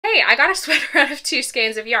hey, I got a sweater out of 2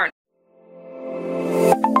 skeins of yarn.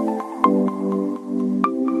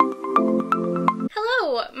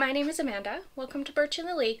 Hello, my name is Amanda. Welcome to Birch and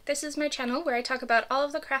Lily. This is my channel where I talk about all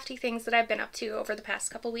of the crafty things that I've been up to over the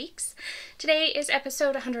past couple weeks. Today is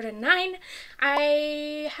episode 109.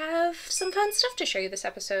 I have some fun stuff to show you this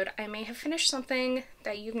episode. I may have finished something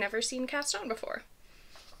that you've never seen cast on before.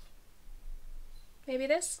 Maybe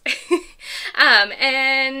this?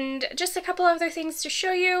 And just a couple other things to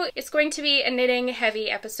show you. It's going to be a knitting heavy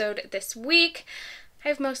episode this week.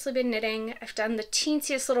 I've mostly been knitting. I've done the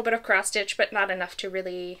teensiest little bit of cross stitch, but not enough to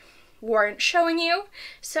really warrant showing you.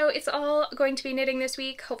 So it's all going to be knitting this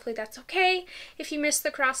week. Hopefully that's okay. If you missed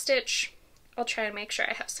the cross stitch, I'll try and make sure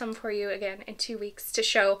I have some for you again in 2 weeks to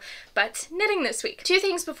show, but knitting this week. 2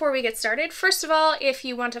 things before we get started. First of all, if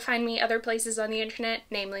you want to find me other places on the internet,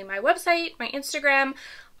 namely my website, my Instagram,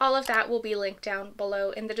 all of that will be linked down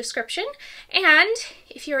below in the description. And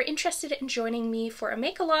if you're interested in joining me for a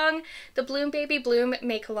make-along, the Bloom Baby Bloom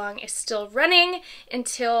make-along is still running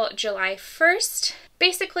until July 1st.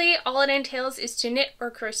 Basically, all it entails is to knit or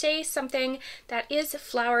crochet something that is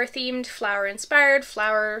flower-themed, flower-inspired,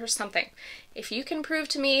 flower something. If you can prove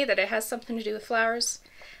to me that it has something to do with flowers,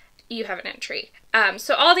 you have an entry.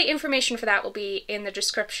 So all the information for that will be in the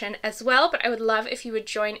description as well, but I would love if you would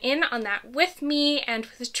join in on that with me and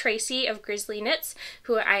with Tracey of Grizzly Knits,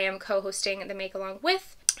 who I am co-hosting the make-along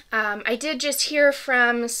with. I did just hear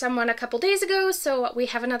from someone a couple days ago, so we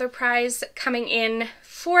have another prize coming in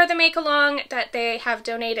for the make-along that they have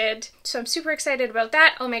donated. So I'm super excited about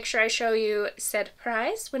that. I'll make sure I show you said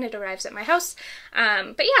prize when it arrives at my house.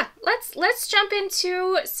 But yeah, let's jump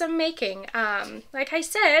into some making. Like I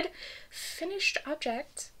said, finished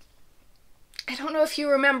object. I don't know if you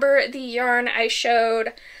remember the yarn I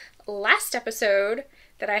showed last episode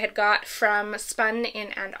that I had got from Spun in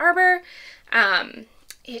Ann Arbor.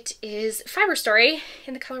 It is Fiber Story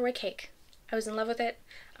in the colorway Cake. I was in love with it.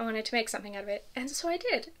 I wanted to make something out of it, and so I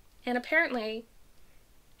did. And apparently,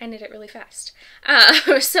 I knit it really fast.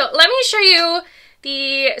 So let me show you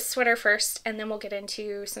the sweater first, and then we'll get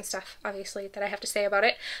into some stuff, obviously, that I have to say about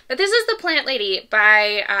it. But this is the Plant Lady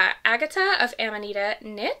by Agata of Amanita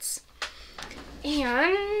Knits.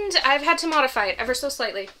 And I've had to modify it ever so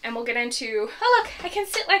slightly, and we'll get into, oh look, I can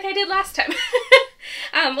sit like I did last time.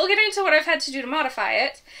 We'll get into what I've had to do to modify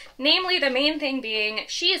it, namely the main thing being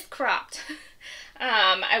she is cropped.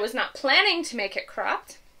 I was not planning to make it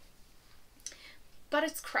cropped, but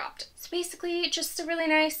it's cropped. It's basically just a really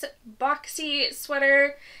nice boxy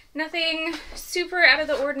sweater, nothing super out of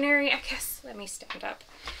the ordinary. I guess, let me stand up.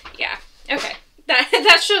 Yeah, okay,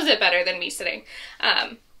 that shows it better than me sitting.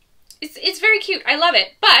 It's very cute. I love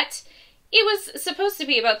it, but it was supposed to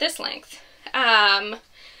be about this length. I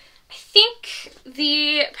think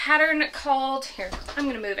the pattern called, here, I'm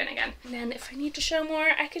gonna move in again. And then if I need to show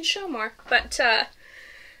more, I can show more, but I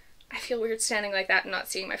feel weird standing like that and not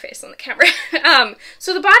seeing my face on the camera.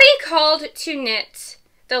 So the body called to knit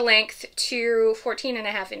the length to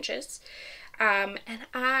 14.5 inches. And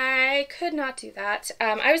I could not do that.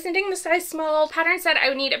 I was knitting the size small. Pattern said I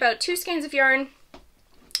would need about 2 skeins of yarn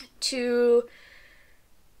to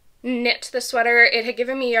knit the sweater. It had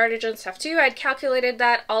given me yardage and stuff too. I'd calculated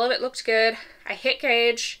that. All of it looked good. I hit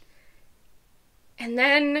gauge. And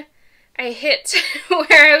then I hit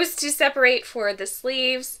where I was to separate for the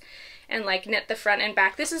sleeves and like knit the front and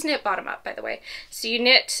back. This is knit bottom up, by the way. So you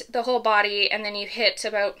knit the whole body and then you hit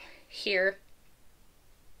about here.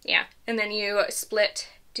 Yeah. And then you split,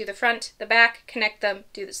 do the front, the back, connect them,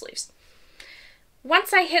 do the sleeves.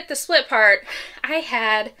 Once I hit the split part, I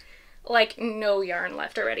had like no yarn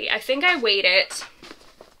left already. I think I weighed it,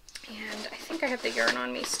 and I think I have the yarn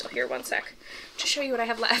on me still here. One sec, to show you what I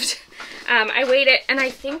have left. I weighed it, and I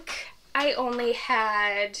think I only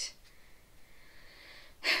had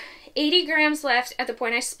 80 grams left at the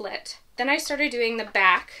point I split. Then I started doing the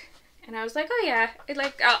back, and I was like, oh yeah,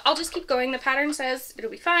 I'll just keep going. The pattern says it'll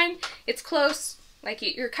be fine. It's close. Like,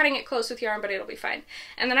 you're cutting it close with yarn, but it'll be fine.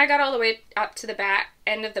 And then I got all the way up to the back,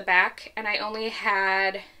 end of the back, and I only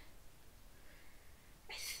had,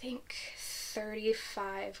 I think,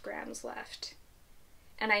 35 grams left.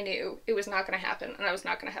 And I knew it was not going to happen, and I was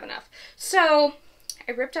not going to have enough. So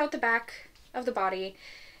I ripped out the back of the body,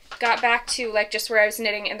 got back to, like, just where I was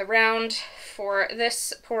knitting in the round for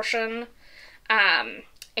this portion,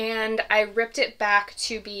 and I ripped it back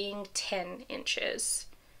to being 10 inches.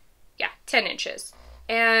 Yeah, 10 inches.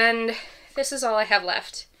 And this is all I have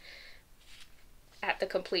left at the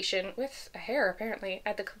completion, with a hair apparently,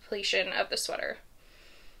 at the completion of the sweater.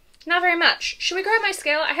 Not very much. Should we grab my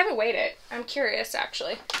scale? I haven't weighed it. I'm curious,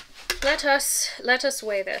 actually. Let us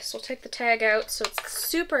weigh this. We'll take the tag out so it's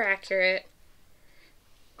super accurate.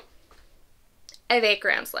 I have 8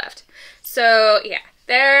 grams left. So yeah,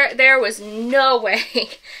 there was no way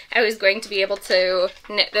I was going to be able to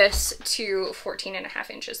knit this to 14.5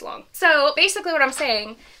 inches long. So basically what I'm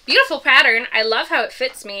saying, beautiful pattern. I love how it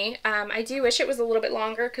fits me. I do wish it was a little bit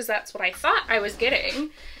longer because that's what I thought I was getting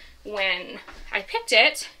when I picked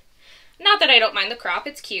it. Not that I don't mind the crop,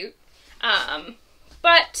 it's cute.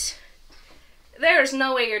 But there's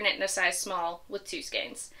no way you're knitting a size small with 2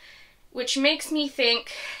 skeins. Which makes me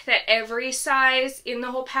think that every size in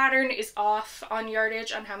the whole pattern is off on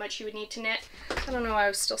yardage on how much you would need to knit. I don't know why I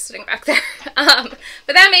was still sitting back there. But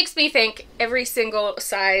that makes me think every single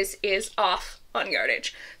size is off on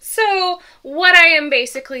yardage. So what I am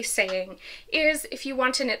basically saying is if you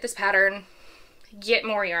want to knit this pattern, get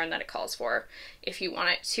more yarn than it calls for if you want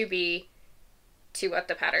it to be to what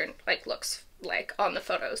the pattern looks like on the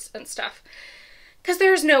photos and stuff. Because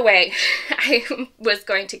there's no way I was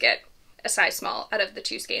going to get a size small out of the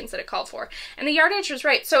 2 skeins that it called for. And the yardage was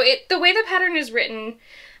right. So the way the pattern is written,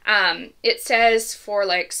 it says for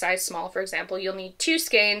like size small, for example, you'll need 2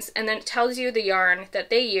 skeins, and then it tells you the yarn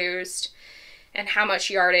that they used and how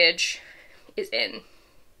much yardage is in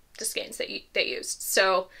the skeins that they used.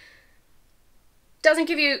 So doesn't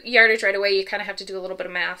give you yardage right away. You kind of have to do a little bit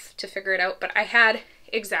of math to figure it out, but I had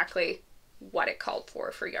exactly what it called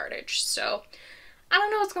for yardage. So I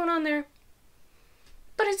don't know what's going on there.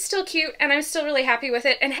 But it's still cute, and I'm still really happy with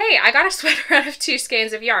it. And hey, I got a sweater out of 2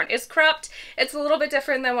 skeins of yarn. It's cropped, it's a little bit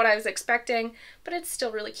different than what I was expecting, but it's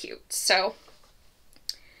still really cute. So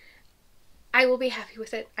I will be happy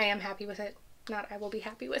with it. I am happy with it. Not I will be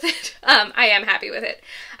happy with it. I am happy with it.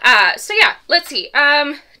 So yeah, let's see.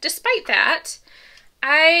 Despite that,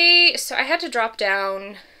 I had to drop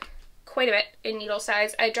down quite a bit in needle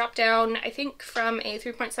size. I dropped down, I think, from a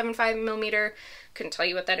 3.75 millimeter, couldn't tell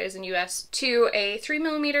you what that is in US, to a 3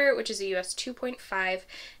 millimeter, which is a US 2.5.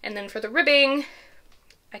 And then for the ribbing,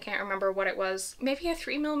 I can't remember what it was, maybe a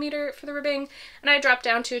 3 millimeter for the ribbing. And I dropped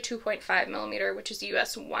down to a 2.5 millimeter, which is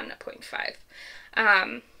US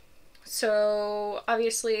 1.5. So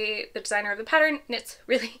obviously the designer of the pattern knits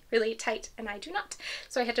really, really tight, and I do not.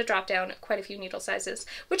 So I had to drop down quite a few needle sizes,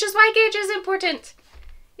 which is why gauge is important.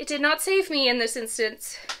 It did not save me in this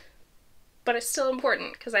instance, but it's still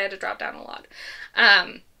important because I had to drop down a lot.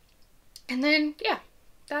 And then, yeah,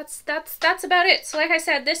 that's about it. So like I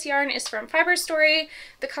said, this yarn is from Fiber Story.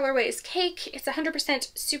 The colorway is Cake. It's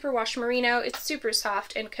 100% superwash merino. It's super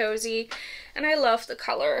soft and cozy, and I love the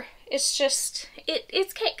color. It's just,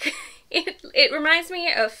 it's cake. It reminds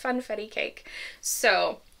me of funfetti cake.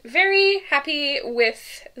 So very happy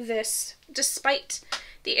with this, despite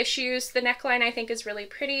the issues. The neckline I think is really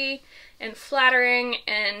pretty and flattering,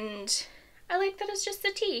 and I like that it's just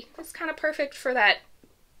a tee. It's kind of perfect for that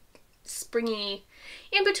springy,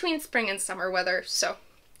 in between spring and summer weather. So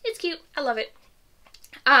it's cute. I love it.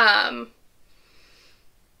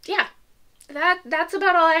 Yeah, that's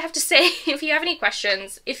about all I have to say. If you have any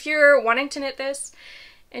questions, if you're wanting to knit this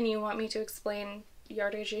and you want me to explain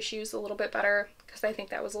yardage issues a little bit better, because I think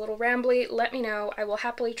that was a little rambly, let me know. I will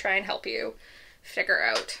happily try and help you figure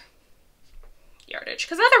out yardage,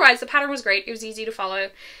 because otherwise the pattern was great. It was easy to follow,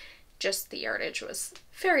 just the yardage was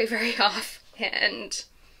very, very off, and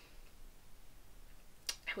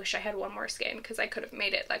I wish I had one more skein because I could have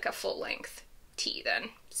made it like a full-length tee then.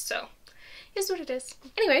 So is what it is.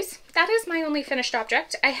 Anyways, that is my only finished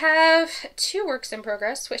object. I have 2 works in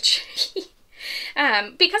progress, which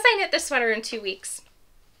because I knit this sweater in 2 weeks,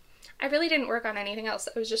 I really didn't work on anything else.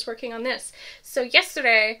 I was just working on this. So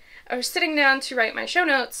yesterday, I was sitting down to write my show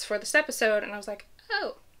notes for this episode, and I was like,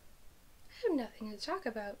 oh, I have nothing to talk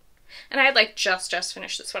about. And I had like just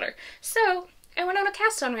finished the sweater. So I went on a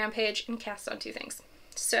cast on rampage and cast on 2 things.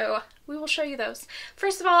 So we will show you those.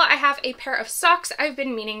 First of all, I have a pair of socks. I've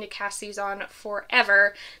been meaning to cast these on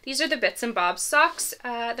forever. These are the Bits and Bobs socks.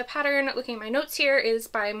 The pattern, looking at my notes here, is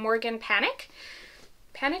by Morgan Panich.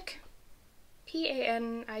 Panich?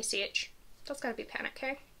 P-A-N-I-C-H. That's gotta be Panich,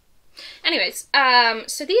 okay? Anyways,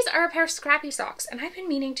 so these are a pair of scrappy socks, and I've been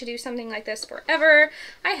meaning to do something like this forever.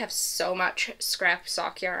 I have so much scrap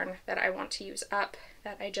sock yarn that I want to use up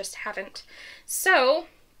that I just haven't. So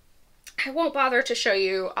I won't bother to show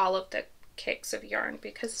you all of the cakes of yarn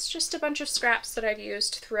because it's just a bunch of scraps that I've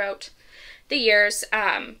used throughout the years.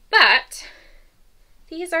 But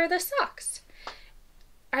these are the socks.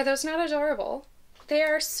 Are those not adorable? They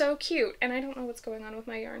are so cute, and I don't know what's going on with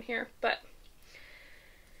my yarn here, but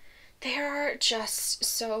they are just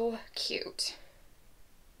so cute.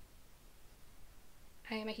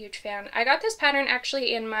 I am a huge fan. I got this pattern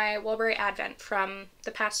actually in my Woolberry Advent from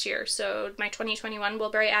the past year. So my 2021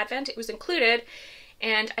 Woolberry Advent, it was included.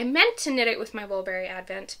 And I meant to knit it with my Woolberry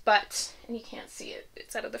Advent, but, and you can't see it,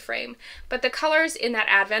 it's out of the frame, but the colors in that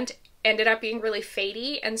Advent ended up being really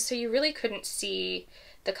fadey, and so you really couldn't see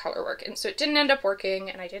the color work. And so it didn't end up working,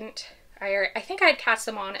 and I think I had cast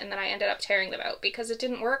them on, and then I ended up tearing them out because it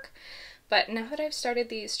didn't work. But now that I've started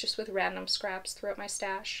these just with random scraps throughout my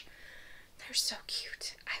stash, they're so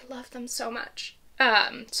cute. I love them so much.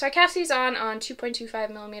 So I cast these on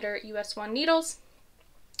 2.25mm US 1 needles,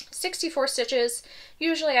 64 stitches.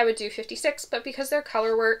 Usually I would do 56, but because they're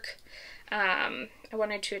color work, I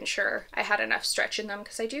wanted to ensure I had enough stretch in them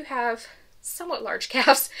because I do have somewhat large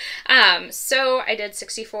calves. So I did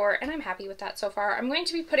 64 and I'm happy with that so far. I'm going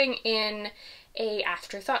to be putting in a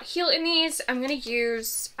afterthought heel in these. I'm going to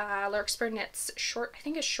use Larkspur Knits I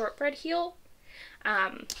think it's shortbread heel.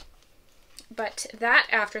 But that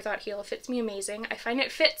afterthought heel fits me amazing. I find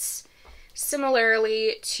it fits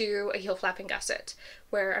similarly to a heel flapping gusset,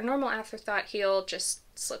 where a normal afterthought heel just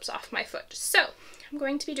slips off my foot. So I'm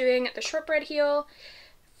going to be doing the shortbread heel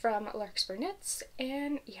from Larkspur Knits,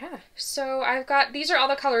 and yeah, so I've got, these are all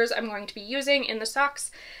the colors I'm going to be using in the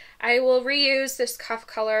socks. I will reuse this cuff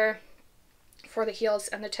color for the heels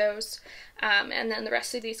and the toes, and then the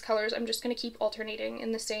rest of these colors I'm just going to keep alternating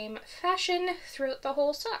in the same fashion throughout the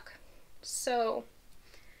whole sock. So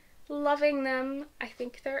loving them. I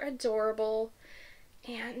think they're adorable,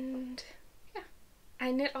 and yeah,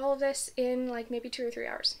 I knit all of this in like maybe 2 or 3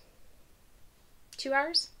 hours. 2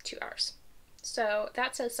 hours? 2 hours. So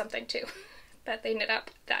that says something too, that they knit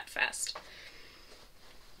up that fast.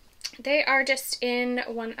 They are just in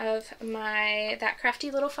one of my That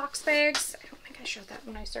Crafty Little Fox bags. I don't think I showed that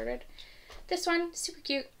when I started. This one, super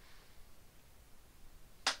cute.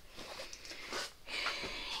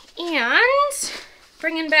 And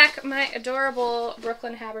bringing back my adorable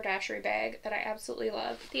Brooklyn haberdashery bag that I absolutely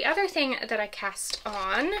love. The other thing that I cast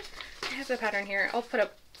on, I have the pattern here, I'll put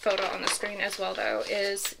a photo on the screen as well though,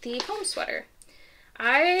 is the home sweater.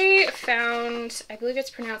 I found, I believe it's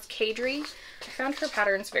pronounced Caidree. I found her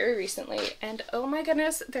patterns very recently, and oh my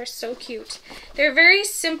goodness, they're so cute. They're very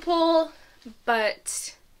simple,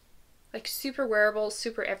 but like super wearable,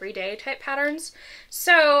 super everyday type patterns.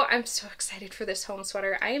 So I'm so excited for this home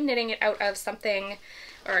sweater. I am knitting it out of something,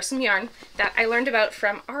 or some yarn, that I learned about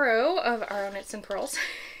from Aro of Aro Knits and Pearls,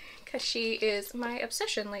 because she is my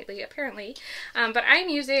obsession lately, apparently. But I'm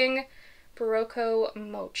using Berroco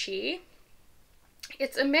Mochi.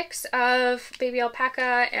 It's a mix of baby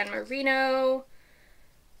alpaca and merino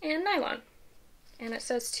and nylon. And it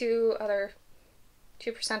says 2%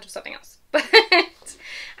 of something else. But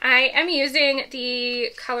I am using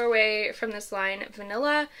the colorway from this line,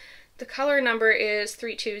 Vanilla. The color number is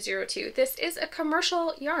 3202. This is a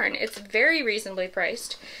commercial yarn. It's very reasonably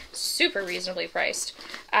priced, super reasonably priced.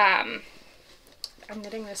 I'm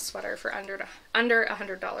knitting this sweater for under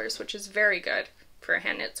 $100, which is very good for a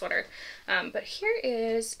hand knit sweater. But here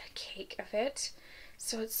is a cake of it.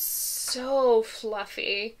 So it's so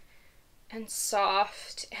fluffy and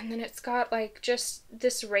soft, and then it's got like just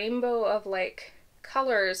this rainbow of like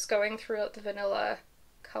colors going throughout the vanilla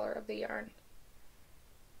color of the yarn.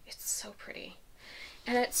 It's so pretty,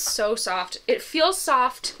 and it's so soft. It feels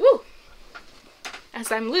soft. Woo!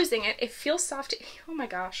 As I'm losing it, it feels soft. Oh my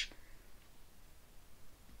gosh.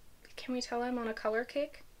 Can we tell I'm on a color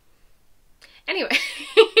cake?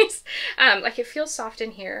 Anyways, like it feels soft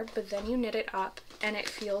in here, but then you knit it up and it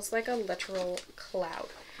feels like a literal cloud.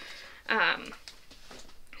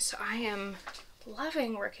 So I am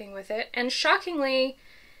loving working with it, and shockingly,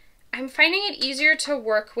 I'm finding it easier to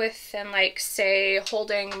work with than like, say,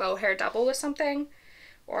 holding mohair double with something.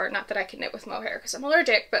 Or not that I can knit with mohair because I'm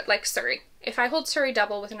allergic, but like Surrey. If I hold Surrey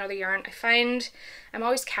double with another yarn, I find I'm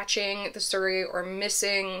always catching the Surrey or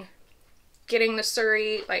missing getting the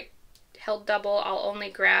Surrey like held double. I'll only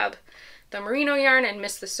grab the merino yarn and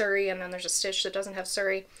miss the Surrey, and then there's a stitch that doesn't have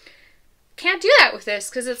Surrey. Can't do that with this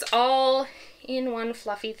because it's all in one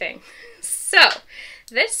fluffy thing. So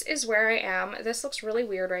this is where I am. This looks really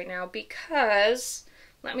weird right now because,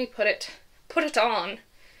 let me put it on.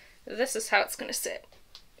 This is how it's gonna sit.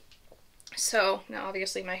 So now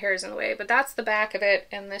obviously my hair is in the way, but that's the back of it,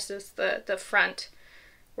 and this is the front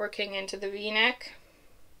working into the V-neck.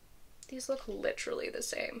 These look literally the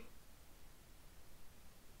same.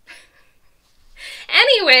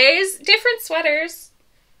 Anyways, different sweaters.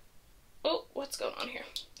 Oh, what's going on here?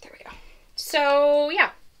 There we go. So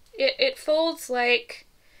yeah, it folds like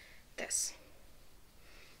this.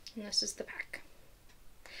 And this is the back.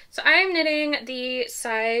 So I'm knitting the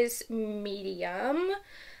size medium.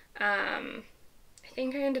 I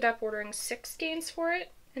think I ended up ordering 6 skeins for it,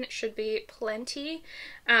 and it should be plenty.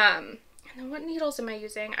 And then what needles am I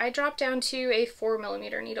using? I dropped down to a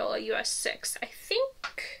 4mm needle, a US 6. I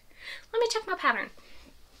think, let me check my pattern.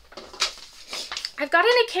 I've gotten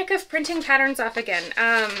a kick of printing patterns off again.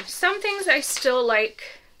 Some things I still like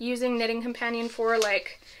using Knitting Companion for,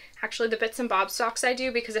 like actually the bits and bobs socks I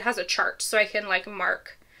do, because it has a chart so I can like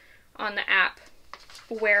mark on the app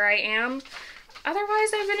where I am.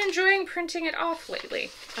 Otherwise, I've been enjoying printing it off lately.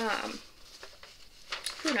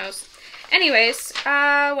 Who knows? Anyways,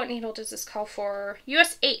 what needle does this call for?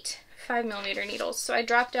 US 8 5mm needles. So I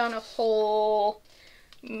dropped down a whole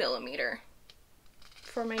millimeter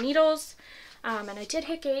for my needles. And I did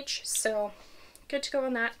hit gauge, so good to go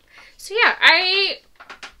on that. So yeah, I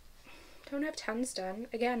don't have tons done.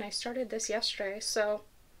 Again, I started this yesterday, so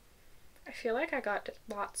I feel like I got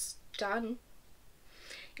lots done.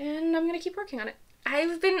 And I'm gonna keep working on it.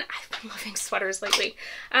 I've been loving sweaters lately.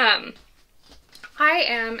 I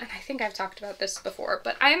am, and I think I've talked about this before,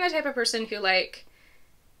 but I am the type of person who like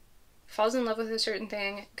falls in love with a certain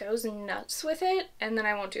thing, goes nuts with it, and then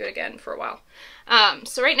I won't do it again for a while.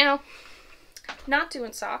 So right now, not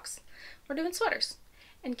doing socks, we're doing sweaters.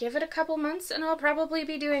 And give it a couple months and I'll probably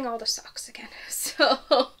be doing all the socks again.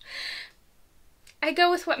 So I go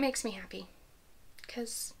with what makes me happy,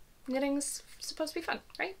 because knitting's supposed to be fun,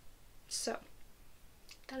 right? So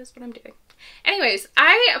that is what I'm doing. Anyways,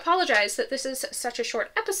 I apologize that this is such a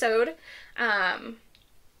short episode,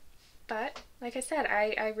 but like I said,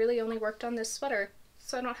 I really only worked on this sweater,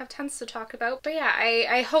 so I don't have tons to talk about. But yeah,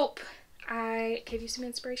 I hope I gave you some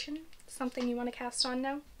inspiration, something you want to cast on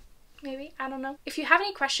now. Maybe, I don't know. If you have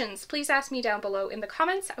any questions, please ask me down below in the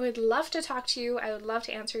comments. I would love to talk to you. I would love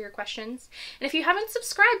to answer your questions. And if you haven't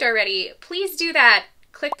subscribed already, please do that.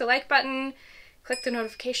 Click the like button, click the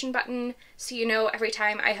notification button so you know every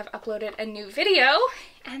time I have uploaded a new video.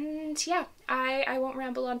 And yeah, I won't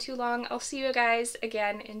ramble on too long. I'll see you guys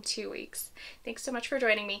again in 2 weeks. Thanks so much for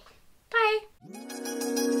joining me.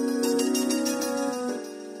 Bye!